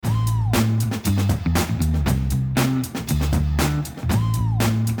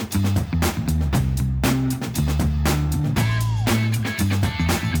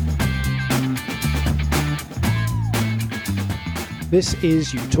This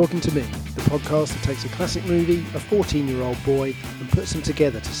is You Talking to Me, the podcast that takes a classic movie, a 14-year-old boy, and puts them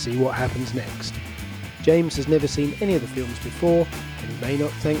together to see what happens next. James has never seen any of the films before, and he may not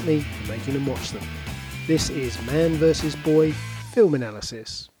thank me for making him watch them. This is Man vs. Boy Film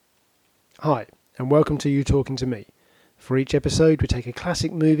Analysis. Hi, and welcome to You Talking to Me. For each episode, we take a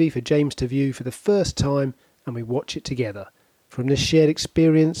classic movie for James to view for the first time, and we watch it together. From this shared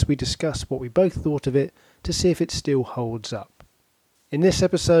experience, we discuss what we both thought of it to see if it still holds up. In this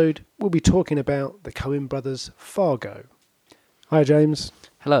episode, we'll be talking about the Coen brothers' Fargo. Hi James.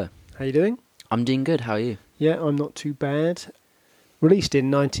 Hello. How you doing? I'm doing good, how are you? Yeah, I'm not too bad. Released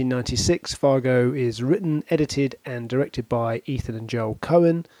in 1996, Fargo is written, edited and directed by Ethan and Joel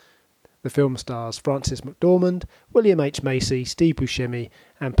Coen. The film stars Frances McDormand, William H. Macy, Steve Buscemi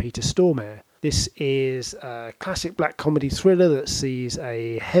and Peter Stormare. This is a classic black comedy thriller that sees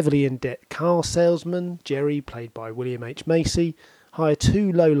a heavily in-debt car salesman, Jerry, played by William H. Macy, hire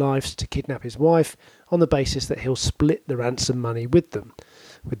two lowlifes to kidnap his wife on the basis that he'll split the ransom money with them,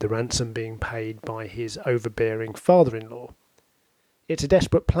 with the ransom being paid by his overbearing father-in-law. It's a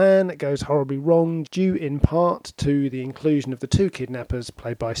desperate plan that goes horribly wrong, due in part to the inclusion of the two kidnappers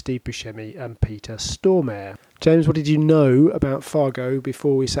played by Steve Buscemi and Peter Stormare. James, what did you know about Fargo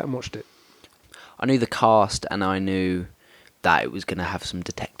before we sat and watched it? I knew the cast and I knew that it was going to have some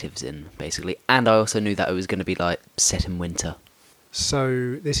detectives in, basically. And I also knew that it was going to be, set in winter.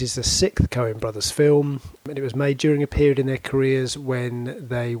 So this is the sixth Coen brothers film, and it was made during a period in their careers when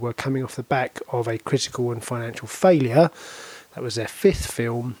they were coming off the back of a critical and financial failure. That was their fifth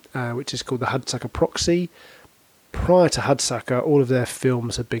film, which is called The Hudsucker Proxy. Prior to Hudsucker, all of their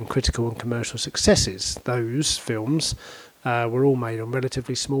films had been critical and commercial successes. Those films were all made on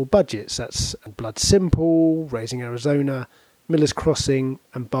relatively small budgets. That's Blood Simple, Raising Arizona, Miller's Crossing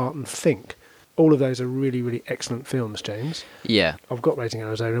and Barton Fink. All of those are really, really excellent films, James. Yeah. I've got Raising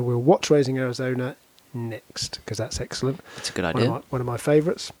Arizona. We'll watch Raising Arizona next, because that's excellent. It's a good idea. One of my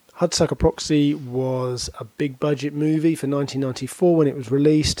favourites. Hudsucker Proxy was a big budget movie for 1994 when it was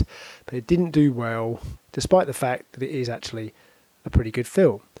released, but it didn't do well, despite the fact that it is actually a pretty good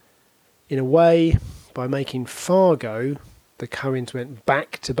film. In a way, by making Fargo, the Coens went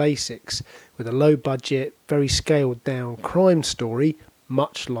back to basics with a low budget, very scaled down crime story,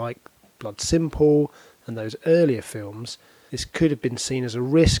 much like Blood Simple and those earlier films. This could have been seen as a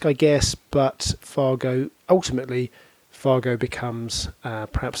risk, I guess, but ultimately Fargo becomes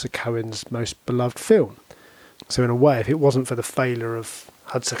perhaps the Coens' most beloved film. So in a way, if it wasn't for the failure of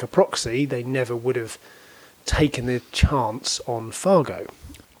Hudsucker Proxy, they never would have taken the chance on Fargo.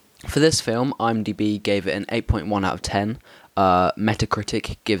 For this film, IMDb gave it an 8.1 out of 10.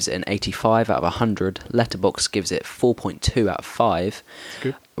 Metacritic gives it an 85 out of 100. Letterboxd gives it 4.2 out of 5.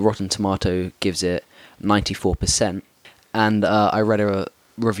 Good. Rotten Tomato gives it 94%. And I read a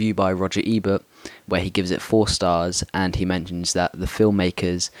review by Roger Ebert where he gives it 4 stars, and he mentions that the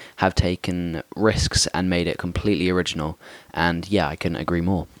filmmakers have taken risks and made it completely original. And yeah, I couldn't agree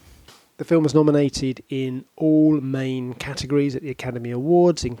more. The film was nominated in all main categories at the Academy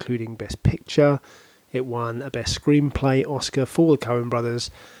Awards, including Best Picture. It won a Best Screenplay Oscar for the Coen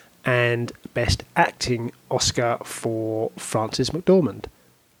brothers and Best Acting Oscar for Frances McDormand.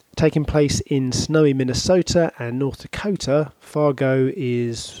 Taking place in snowy Minnesota and North Dakota, Fargo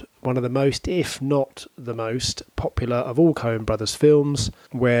is one of the most, if not the most, popular of all Coen brothers films,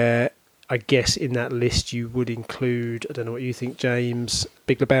 where I guess in that list you would include, I don't know what you think, James,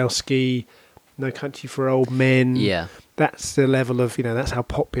 Big Lebowski, No Country for Old Men. Yeah. That's the level of, that's how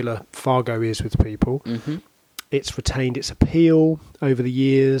popular Fargo is with people. Mm-hmm. It's retained its appeal over the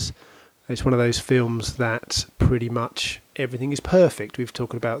years. It's one of those films that pretty much everything is perfect. We've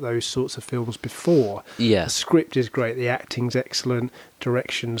talked about those sorts of films before. Yeah. The script is great, the acting's excellent,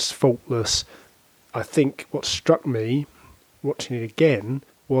 direction's faultless. I think what struck me watching it again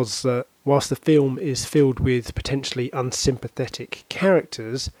was that whilst the film is filled with potentially unsympathetic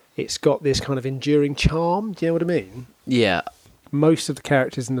characters, it's got this kind of enduring charm. Do you know what I mean? Yeah. Most of the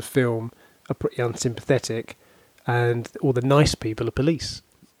characters in the film are pretty unsympathetic, and all the nice people are police.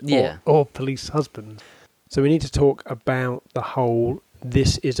 Yeah. Or police husbands. So we need to talk about the whole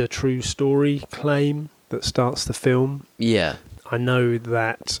 "this is a true story" claim that starts the film. Yeah. I know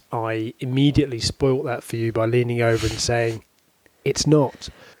that I immediately spoilt that for you by leaning over and saying, it's not.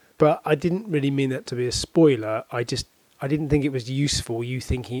 But I didn't really mean that to be a spoiler. I didn't think it was useful, you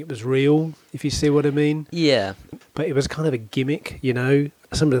thinking it was real, if you see what I mean. Yeah. But it was kind of a gimmick,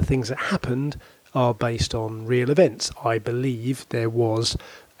 Some of the things that happened are based on real events. I believe there was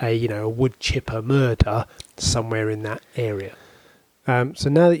a wood chipper murder somewhere in that area. So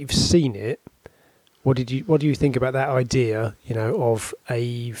now that you've seen it, What do you think about that idea, of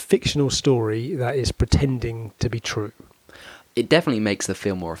a fictional story that is pretending to be true? It definitely makes the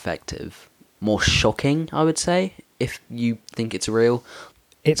film more effective, more shocking, I would say, if you think it's real.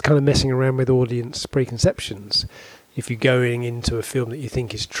 It's kind of messing around with audience preconceptions. If you're going into a film that you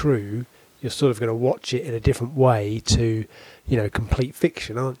think is true, you're sort of going to watch it in a different way to, complete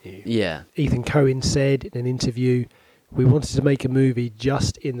fiction, aren't you? Yeah. Ethan Coen said in an interview, "We wanted to make a movie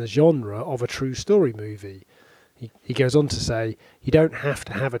just in the genre of a true story movie." He goes on to say, "You don't have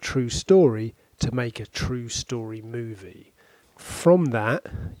to have a true story to make a true story movie." From that,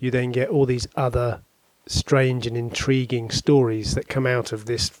 you then get all these other strange and intriguing stories that come out of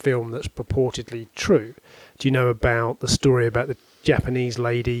this film that's purportedly true. Do you know about the story about the Japanese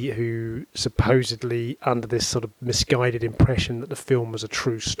lady who supposedly, under this sort of misguided impression that the film was a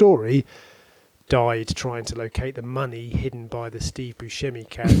true story, died trying to locate the money hidden by the Steve Buscemi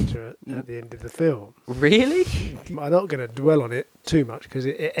character at the end of the film? Really? I'm not going to dwell on it too much because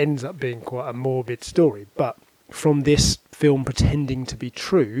it ends up being quite a morbid story. But from this film pretending to be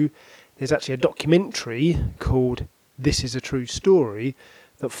true, there's actually a documentary called This Is a True Story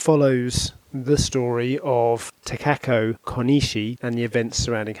that follows the story of Takako Konishi and the events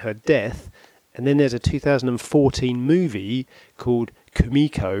surrounding her death. And then there's a 2014 movie called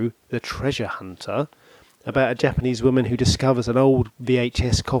Kumiko, the Treasure Hunter, about a Japanese woman who discovers an old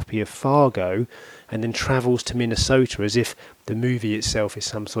VHS copy of Fargo and then travels to Minnesota as if the movie itself is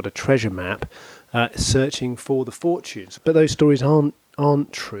some sort of treasure map, searching for the fortunes. But those stories aren't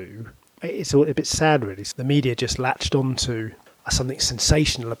true. It's a bit sad, really. The media just latched onto something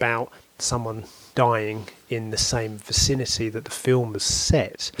sensational about someone dying in the same vicinity that the film was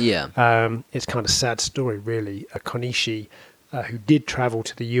set. Yeah. It's kind of a sad story, really. Konishi, who did travel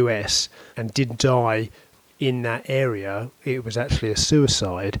to the US and did die in that area, it was actually a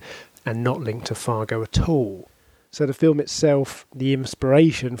suicide and not linked to Fargo at all. So the film itself, the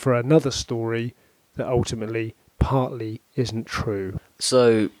inspiration for another story that ultimately partly isn't true.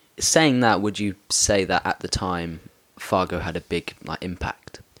 So, saying that, would you say that at the time Fargo had a big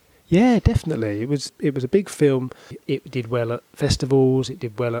impact? Yeah, definitely. It was a big film. It did well at festivals. It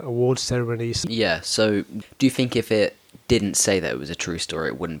did well at awards ceremonies. Yeah. So, do you think if it didn't say that it was a true story,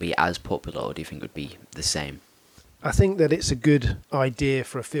 it wouldn't be as popular, or do you think it would be the same? I think that it's a good idea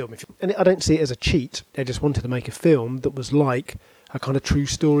for a film, and I don't see it as a cheat. They just wanted to make a film that was like a kind of true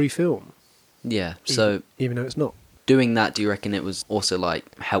story film. Yeah. So, even though it's not. Doing that, do you reckon it was also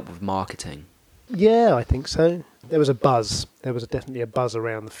help with marketing? Yeah, I think so. There was a buzz. There was definitely a buzz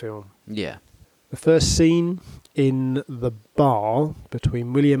around the film. Yeah. The first scene in the bar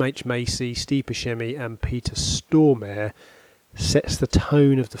between William H. Macy, Steve Buscemi and Peter Stormare sets the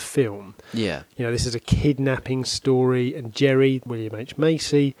tone of the film. Yeah. This is a kidnapping story, and Jerry, William H.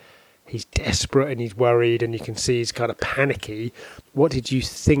 Macy, he's desperate and he's worried, and you can see he's kind of panicky. What did you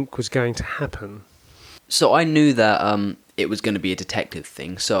think was going to happen? So I knew that it was going to be a detective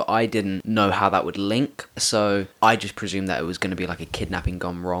thing, so I didn't know how that would link. So I just presumed that it was going to be like a kidnapping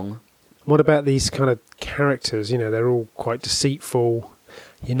gone wrong. What about these kind of characters? They're all quite deceitful.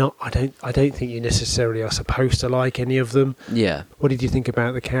 I don't think you necessarily are supposed to like any of them. Yeah. What did you think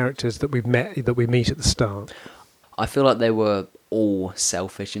about the characters that we meet at the start? I feel like they were all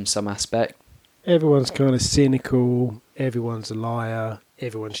selfish in some aspect. Everyone's kind of cynical. Everyone's a liar.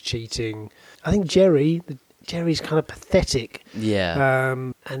 Everyone's cheating. I think Jerry's kind of pathetic. Yeah.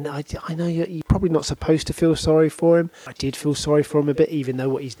 And I know you're probably not supposed to feel sorry for him. I did feel sorry for him a bit, even though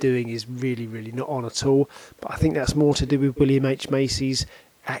what he's doing is really, really not on at all. But I think that's more to do with William H. Macy's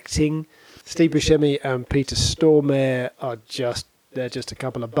acting. Steve Buscemi and Peter Stormare they're just a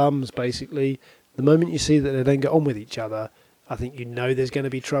couple of bums, basically. The moment you see that they don't get on with each other, I think there's going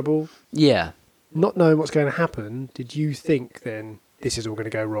to be trouble. Yeah. Not knowing what's going to happen, did you think then this is all going to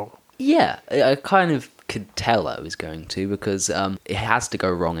go wrong? Yeah, I kind of could tell that it was going to, because it has to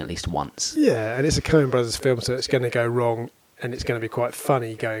go wrong at least once. Yeah, and it's a Coen Brothers film, so it's going to go wrong, and it's going to be quite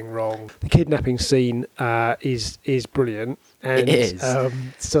funny going wrong. The kidnapping scene is brilliant, and it is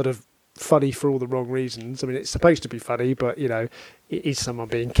sort of funny for all the wrong reasons. I mean, it's supposed to be funny, but it is someone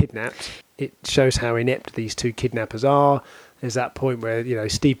being kidnapped. It shows how inept these two kidnappers are. There's that point where,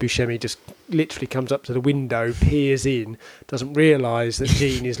 Steve Buscemi just literally comes up to the window, peers in, doesn't realise that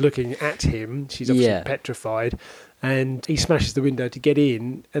Jean is looking at him. She's obviously petrified. And he smashes the window to get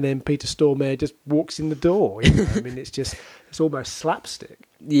in, and then Peter Stormare just walks in the door. I mean, it's almost slapstick.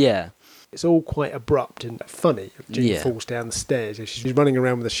 Yeah. It's all quite abrupt and funny. Jean falls down the stairs. She's running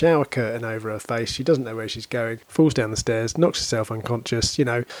around with a shower curtain over her face. She doesn't know where she's going. Falls down the stairs, knocks herself unconscious.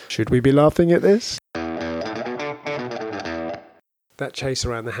 Should we be laughing at this? that chase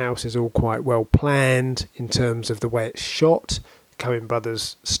around the house is all quite well planned in terms of the way it's shot. Coen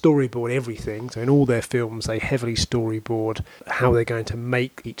brothers storyboard everything, so in all their films they heavily storyboard how they're going to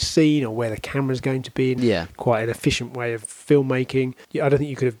make each scene or where the camera's going to be in Yeah. quite an efficient way of filmmaking. I don't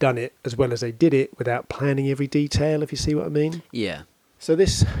think you could have done it as well as they did it without planning every detail, if you see what I mean. Yeah. So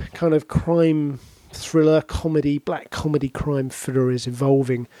this kind of crime thriller, comedy, black comedy crime thriller is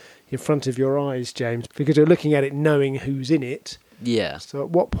evolving in front of your eyes, James, because you're looking at it knowing who's in it. Yeah. So at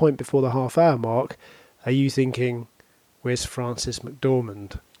what point before the half-hour mark are you thinking, where's Frances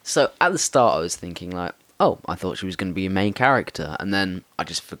McDormand? So at the start, I was thinking like, oh, I thought she was going to be a main character, and then I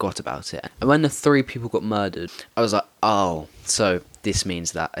just forgot about it. And when the 3 people got murdered, I was like, oh, so this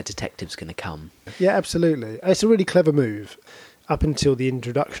means that a detective's going to come. Yeah, absolutely. It's a really clever move. Up until the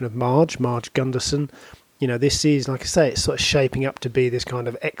introduction of Marge Gunderson, you know, this is, like I say, it's sort of shaping up to be this kind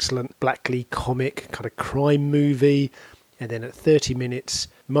of excellent blackly comic kind of crime movie. And then at 30 minutes,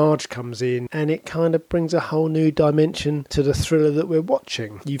 Marge comes in and it kind of brings a whole new dimension to the thriller that we're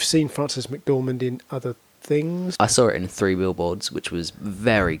watching. You've seen Frances McDormand in other things. I saw it in 3 Billboards, which was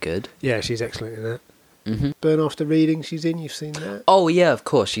very good. Yeah, she's excellent in that. Mm-hmm. Burn After Reading, she's in, you've seen that? Oh, yeah, of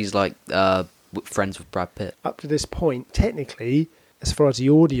course. She's like friends with Brad Pitt. Up to this point, technically, as far as the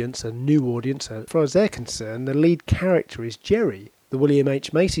audience, a new audience, as far as they're concerned, the lead character is Jerry, the William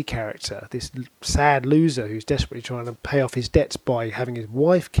H. Macy character, this sad loser who's desperately trying to pay off his debts by having his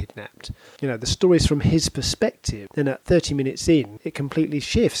wife kidnapped. You know, the story's from his perspective. Then at 30 minutes in, it completely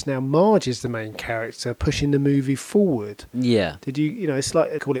shifts. Now Marge is the main character, pushing the movie forward. Yeah. It's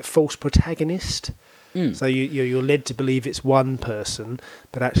like they call it false protagonist. So you're led to believe it's one person,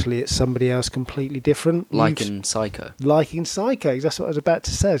 but actually it's somebody else completely different. Like in Psycho. Like in Psycho. That's what I was about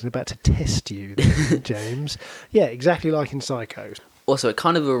to say. I was about to test you, James. Yeah, exactly like in Psycho. Also, it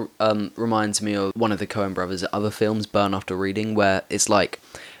kind of reminds me of one of the Coen brothers' other films, Burn After Reading, where it's like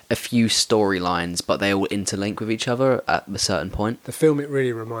a few storylines, but they all interlink with each other at a certain point. The film it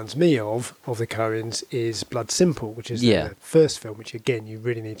really reminds me of the Coens is Blood Simple, which is the first film, which again you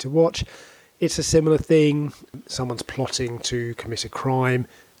really need to watch. It's a similar thing. Someone's plotting to commit a crime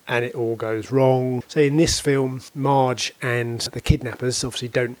and it all goes wrong. So in this film, Marge and the kidnappers obviously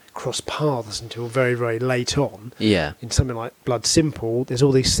don't cross paths until very, very late on. Yeah. In something like Blood Simple, there's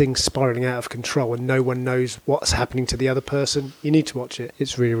all these things spiralling out of control and no one knows what's happening to the other person. You need to watch it.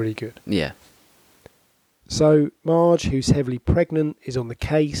 It's really, really good. Yeah. So Marge, who's heavily pregnant, is on the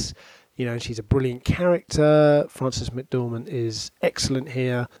case. You know, she's a brilliant character. Frances McDormand is excellent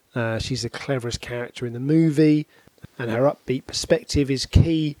here. She's the cleverest character in the movie, and her upbeat perspective is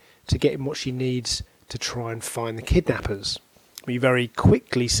key to getting what she needs to try and find the kidnappers. We very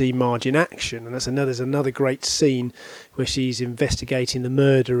quickly see Marge in action, and there's another great scene where she's investigating the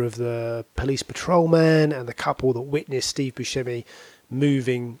murder of the police patrolman and the couple that witnessed Steve Buscemi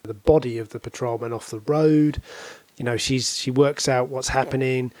moving the body of the patrolman off the road. You know, she works out what's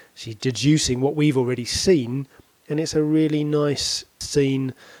happening, she's deducing what we've already seen, and it's a really nice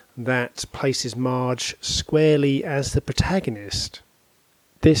scene that places Marge squarely as the protagonist.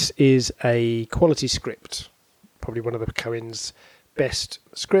 This is a quality script, probably one of the Coen's best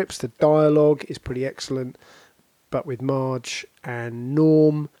scripts. The dialogue is pretty excellent, but with Marge and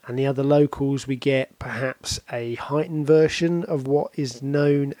Norm and the other locals, we get perhaps a heightened version of what is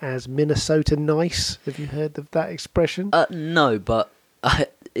known as Minnesota nice. Have you heard of that expression? No, but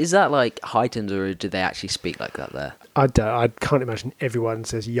is that like heightened, or do they actually speak like that there? I can't imagine everyone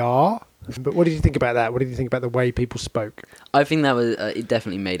says "yah." But what did you think about that? What did you think about the way people spoke? I think that was it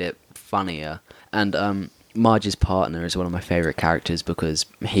definitely made it funnier, and Marge's partner is one of my favourite characters because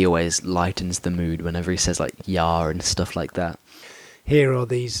he always lightens the mood whenever he says like "yah" and stuff like that. Here are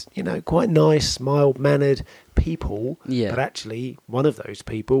these, you know, quite nice, mild-mannered people, Yeah. but actually one of those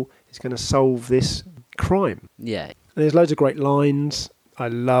people is going to solve this crime. Yeah. And there's loads of great lines. I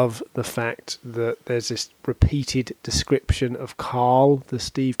love the fact that there's this repeated description of Carl, the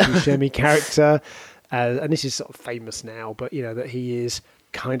Steve Buscemi character, and this is sort of famous now, but, you know, that he is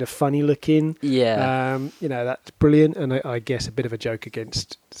kind of funny looking. Yeah. You know, that's brilliant, and I guess a bit of a joke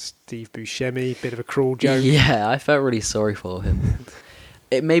against Steve Buscemi, bit of a cruel joke. Yeah, I felt really sorry for him.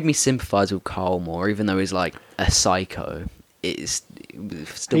 It made me sympathise with Carl more, even though he's like a psycho. It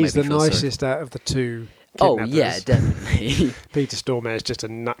still He's made the me feel sorry. nicest out of the two Oh, kidnappers. yeah, definitely. Peter Stormare is just a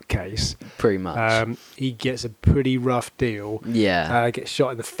nutcase. Pretty much. He gets a pretty rough deal. Yeah. Gets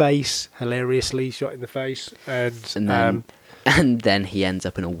shot in the face, hilariously shot in the face, and then he ends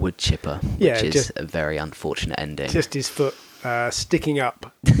up in a wood chipper, Yeah, which is just- a very unfortunate ending. just his foot sticking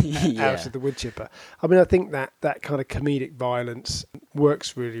up Yeah. out of the wood chipper. I mean, I think that kind of comedic violence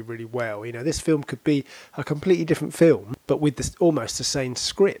works really, really well. You know, this film could be a completely different film, but with this, almost the same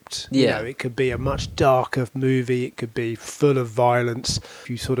script. Yeah. You know, it could be a much darker movie. It could be full of violence. If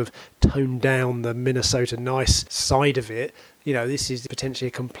you sort of tone down the Minnesota Nice side of it, you know, this is potentially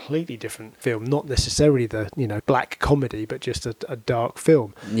a completely different film. Not necessarily the, you know, black comedy, but just a dark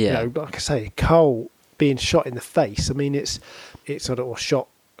film. Yeah. You know, like I say, Carl being shot in the face. I mean, it's sort of, or shot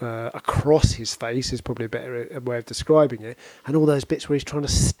across his face is probably a better way of describing it, and all those bits where he's trying to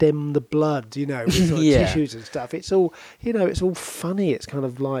stem the blood, you know, with sort of Yeah. tissues and stuff. It's all, you know, it's all funny. It's kind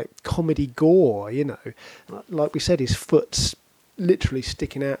of like comedy gore, you know. Like we said, his foot's literally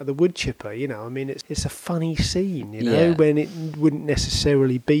sticking out of the wood chipper, you know. I mean, it's a funny scene, you know, Yeah. when it wouldn't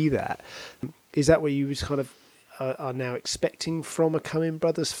necessarily be that. Is that what you was kind of are now expecting from a Coen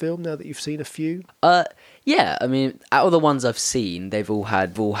Brothers film now that you've seen a few? Yeah, I mean, out of the ones I've seen, they've all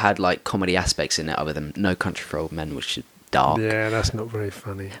had like comedy aspects in it, other than No Country for Old Men, which is dark. Yeah, that's not very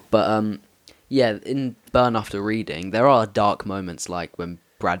funny. But yeah, in Burn After Reading, there are dark moments like when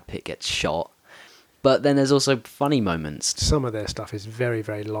Brad Pitt gets shot, but then there's also funny moments. Some of their stuff is very,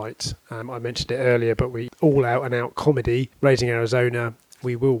 very light. I mentioned it earlier, but we all out and out comedy. Raising Arizona,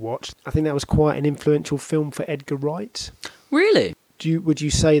 we will watch. I think that was quite an influential film for Edgar Wright. Really? Would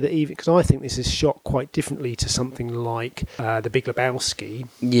you say that even, because I think this is shot quite differently to something like The Big Lebowski,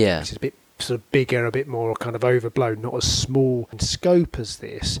 Yeah. which is a bit sort of bigger, a bit more kind of overblown, not as small in scope as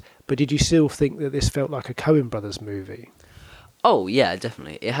this. But did you still think that this felt like a Coen Brothers movie? Oh yeah,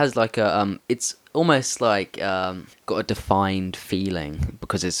 definitely. It has like a it's almost like got a defined feeling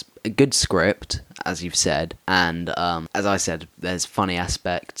because it's a good script, as you've said, and as I said, there's funny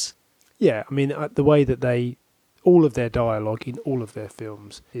aspects. Yeah, I mean, the way that all of their dialogue in all of their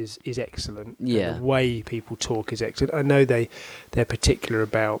films is excellent. Yeah. And the way people talk is excellent. I know they're particular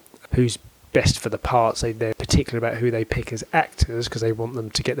about who's best for the parts. They're particular about who they pick as actors because they want them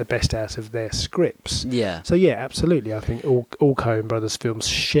to get the best out of their scripts. Yeah. So yeah, absolutely. I think all Coen Brothers films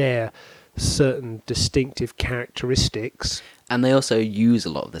share certain distinctive characteristics. And they also use a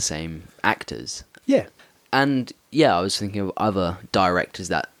lot of the same actors. Yeah. And yeah, I was thinking of other directors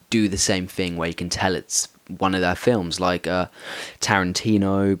that do the same thing where you can tell it's one of their films, like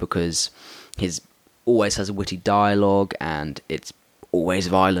Tarantino, because his always has a witty dialogue and it's always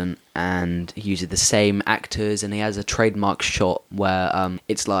violent, and he uses the same actors, and he has a trademark shot where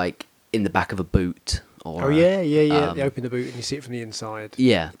it's like in the back of a boot. Or, Yeah. They open the boot and you see it from the inside.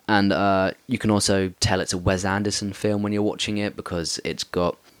 Yeah, and you can also tell it's a Wes Anderson film when you're watching it because it's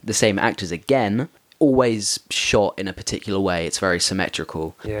got the same actors again, always shot in a particular way. It's very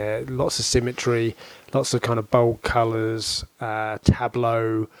symmetrical. Yeah, lots of symmetry, lots of kind of bold colours,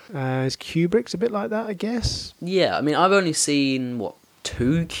 tableau. Is Kubrick's a bit like that, I guess? Yeah, I mean, I've only seen,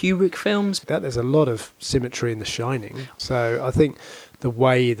 2 Kubrick films? There's a lot of symmetry in The Shining. So I think the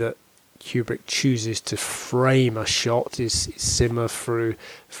way that Kubrick chooses to frame a shot is similar through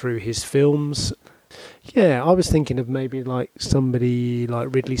his films. Yeah, I was thinking of maybe like somebody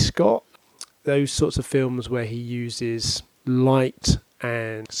like Ridley Scott. Those sorts of films where he uses light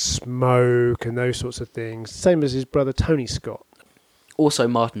and smoke and those sorts of things. Same as his brother Tony Scott. Also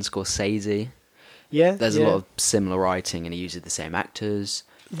Martin Scorsese. Yeah, There's a lot of similar writing and he uses the same actors.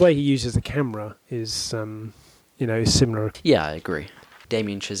 The way he uses the camera is, is similar. Yeah, I agree.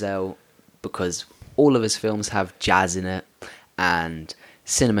 Damien Chazelle, because all of his films have jazz in it and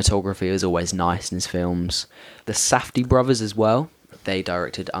cinematography is always nice in his films. The Safdie brothers as well. They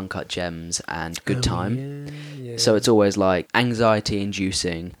directed Uncut Gems and Good Time. Yeah. So it's always like anxiety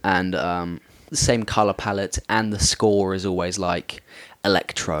inducing and the same colour palette, and the score is always like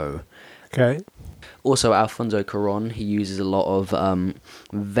electro. Okay. Also Alfonso Cuarón, he uses a lot of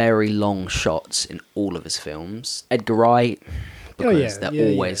very long shots in all of his films. Edgar Wright, because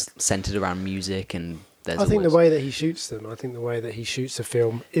they're always centred around music, and I think the way that he shoots them, I think the way that he shoots the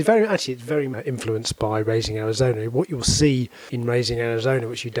film is it's very much influenced by Raising Arizona. What you'll see in Raising Arizona,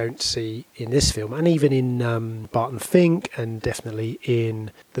 which you don't see in this film, and even in Barton Fink, and definitely in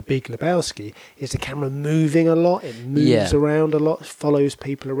The Big Lebowski, is the camera moving a lot. It moves around a lot, follows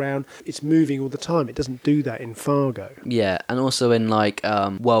people around. It's moving all the time. It doesn't do that in Fargo. Yeah, and also in like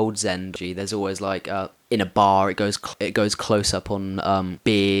World's End, there's always like in a bar, it goes close up on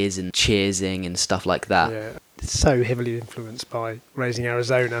beers and cheersing and stuff like that. Yeah, it's so heavily influenced by Raising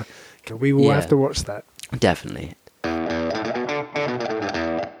Arizona. We will have to watch that. Definitely.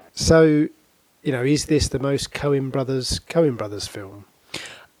 So, is this the most Coen Brothers film?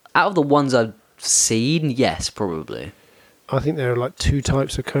 Out of the ones I've seen, yes, probably. I think there are like 2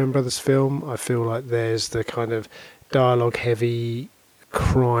 types of Coen Brothers film. I feel like there's the kind of dialogue-heavy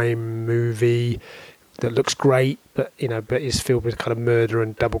crime movie that looks great, but is filled with kind of murder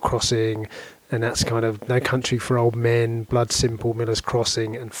and double crossing, and that's kind of No Country for Old Men, Blood Simple, Miller's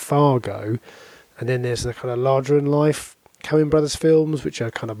Crossing, and Fargo. And then there's the kind of larger in life Coen Brothers films, which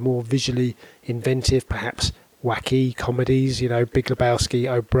are kind of more visually inventive, perhaps wacky comedies. Big Lebowski,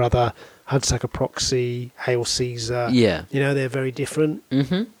 Oh Brother, Hudsucker Proxy, Hail Caesar. Yeah. They're very different.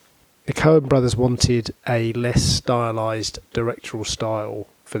 Mm-hmm. The Coen Brothers wanted a less stylized directorial style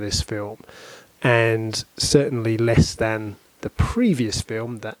for this film, and certainly less than the previous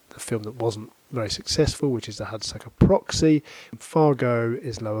film, the film that wasn't very successful, which is the Hudsucker Proxy. Fargo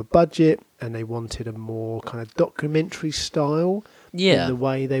is lower budget, and they wanted a more kind of documentary style in the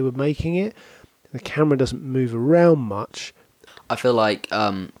way they were making it. The camera doesn't move around much. I feel like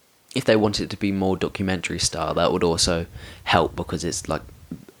if they wanted it to be more documentary style, that would also help, because it's like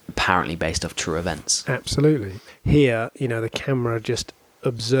apparently based off true events. Absolutely. Here, the camera just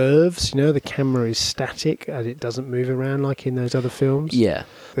observes. The camera is static and it doesn't move around like in those other films. Yeah.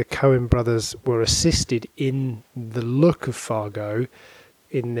 The Coen Brothers were assisted in the look of Fargo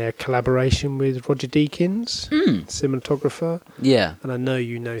in their collaboration with Roger Deakins, cinematographer. Yeah. And I know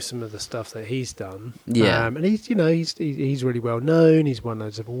you know some of the stuff that he's done. Yeah. And he's really well known. He's won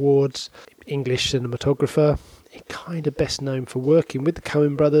loads of awards. English cinematographer. Kind of best known for working with the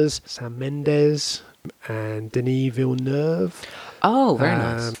Coen Brothers, Sam Mendes and Denis Villeneuve. Oh, very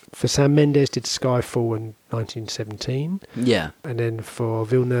nice. For Sam Mendes did Skyfall in 1917. Yeah. And then for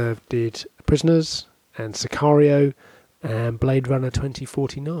Villeneuve did Prisoners and Sicario and Blade Runner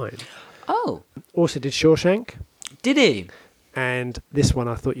 2049. Oh. Also did Shawshank. Did he? And this one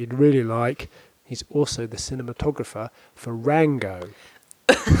I thought you'd really like. He's also the cinematographer for Rango.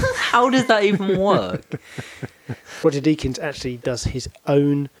 How does that even work? Roger Deakins actually does his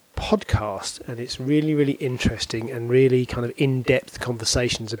own podcast, and it's really, really interesting and really kind of in-depth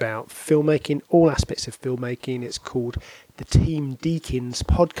conversations about filmmaking, all aspects of filmmaking. It's called the Team Deakins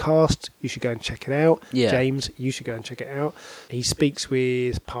podcast. You should go and check it out. Yeah. James, you should go and check it out. He speaks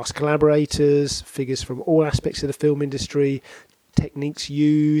with past collaborators, figures from all aspects of the film industry, techniques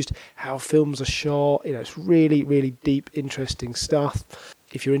used, how films are shot. It's really, really deep, interesting stuff.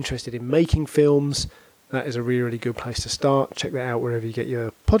 If you're interested in making films, that is a really, really good place to start. Check that out wherever you get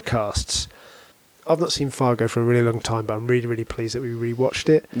your podcasts. I've not seen Fargo for a really long time, but I'm really, really pleased that we rewatched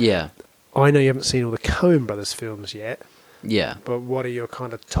it. Yeah. I know you haven't seen all the Coen Brothers films yet. Yeah. But what are your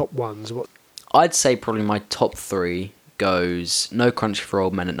kind of top ones? I'd say probably my top 3 goes No Country for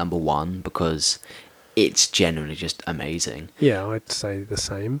Old Men at number 1, because it's genuinely just amazing. Yeah, I'd say the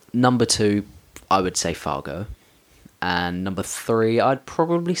same. Number 2, I would say Fargo. And number 3, I'd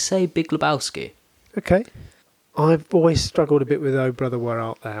probably say Big Lebowski. Okay. I've always struggled a bit with Oh Brother, Where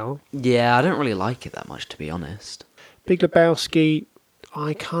Art Thou? Yeah, I don't really like it that much, to be honest. Big Lebowski,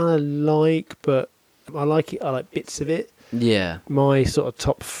 I kind of like, but I like it. I like bits of it. Yeah. My sort of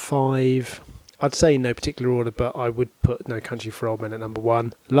top 5, I'd say in no particular order, but I would put No Country for Old Men at number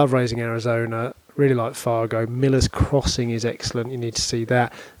 1. Love Raising Arizona. Really like Fargo. Miller's Crossing is excellent. You need to see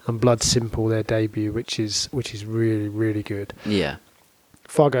that. And Blood Simple, their debut, which is really, really good. Yeah.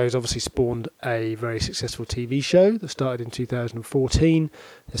 Fargo has obviously spawned a very successful TV show that started in 2014.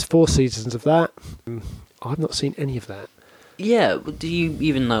 There's 4 seasons of that. I've not seen any of that. Yeah, do you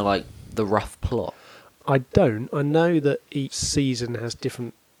even know, like, the rough plot? I don't. I know that each season has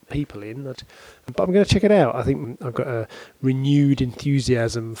different people in, but I'm going to check it out. I think I've got a renewed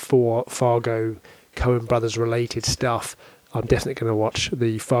enthusiasm for Fargo, Coen Brothers related stuff. I'm definitely going to watch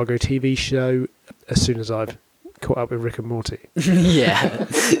the Fargo TV show as soon as I've caught up with Rick and Morty. Yeah.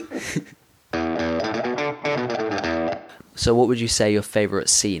 So what would you say your favourite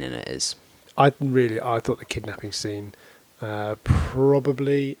scene in it is? I thought the kidnapping scene,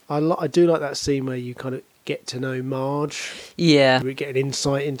 probably. I do like that scene where you kind of get to know Marge. Yeah. We get an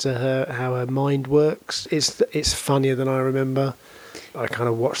insight into how her mind works. It's funnier than I remember. I kind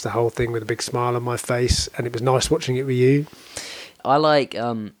of watched the whole thing with a big smile on my face, and it was nice watching it with you. I like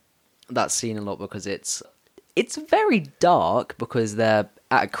that scene a lot because it's very dark because they're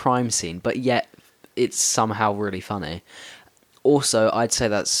at a crime scene, but yet it's somehow really funny. Also, I'd say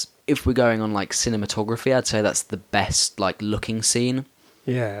that's, if we're going on like cinematography, I'd say that's the best like looking scene.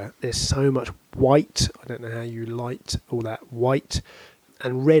 Yeah, there's so much white. I don't know how you light all that white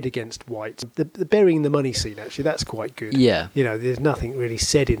and red against white. The burying the money scene, actually, that's quite good. Yeah. There's nothing really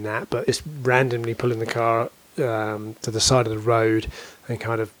said in that, but just randomly pulling the car to the side of the road and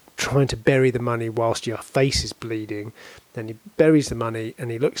kind of trying to bury the money whilst your face is bleeding. Then he buries the money and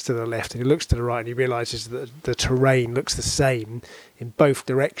he looks to the left and he looks to the right and he realises that the terrain looks the same in both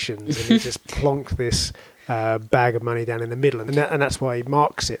directions, and he just plonked this bag of money down in the middle, and that's why he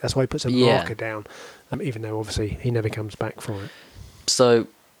marks it. That's why he puts a Yeah. marker down, even though obviously he never comes back for it. So,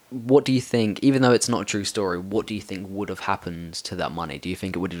 what do you think, even though it's not a true story, what do you think would have happened to that money? Do you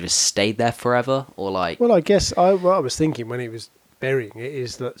think it would have just stayed there forever? Or like... Well, I guess what I was thinking when he was burying it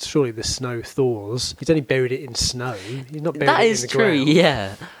is that surely the snow thaws. He's only buried it in snow. He's not buried That it in is the true, ground.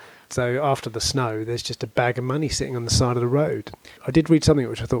 yeah. So after the snow, there's just a bag of money sitting on the side of the road. I did read something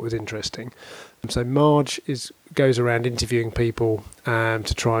which I thought was interesting. So Marge goes around interviewing people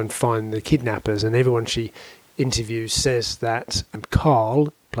to try and find the kidnappers, and everyone she interviews says that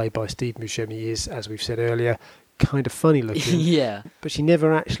Carl, played by Steve Buscemi, is, as we've said earlier, kind of funny looking. Yeah. But she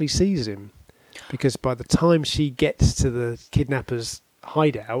never actually sees him, because by the time she gets to the kidnappers'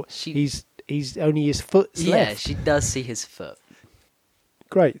 hideout, he's only his foot's Yeah, left. she does see his foot.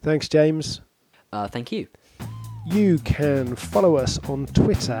 Great, thanks, James. Thank you. You can follow us on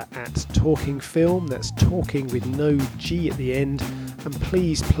Twitter at Talking Film. That's talking with no G at the end. And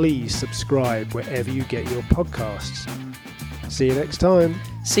please subscribe wherever you get your podcasts. See you next time.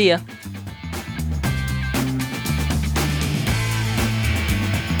 See ya.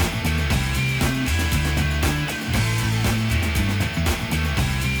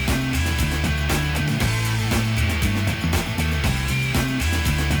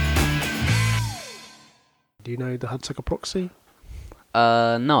 Do you know the Hudsucker Proxy?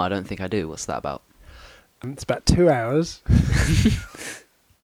 No, I don't think I do. What's that about? It's about 2 hours.